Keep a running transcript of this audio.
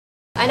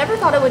I never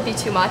thought it would be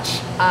too much.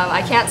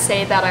 I can't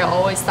say that I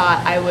always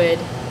thought I would,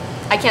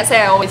 I can't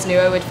say I always knew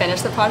I would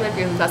finish the project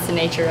because that's the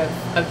nature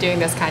of doing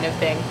this kind of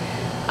thing.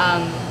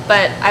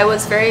 But I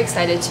was very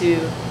excited to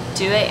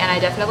do it, and I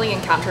definitely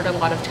encountered a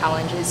lot of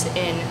challenges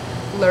in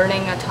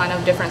learning a ton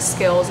of different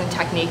skills and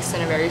techniques in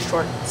a very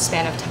short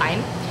span of time,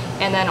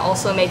 and then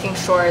also making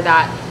sure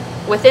that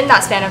within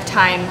that span of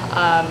time,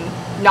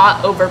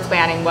 not over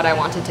planning what I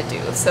wanted to do.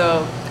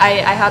 So I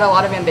had a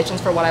lot of ambitions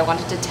for what I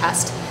wanted to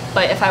test,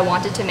 but if I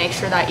wanted to make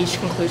sure that each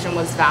conclusion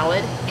was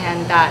valid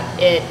and that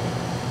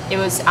it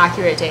was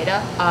accurate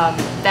data,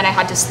 then I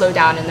had to slow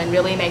down and then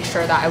really make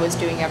sure that I was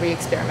doing every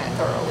experiment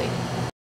thoroughly.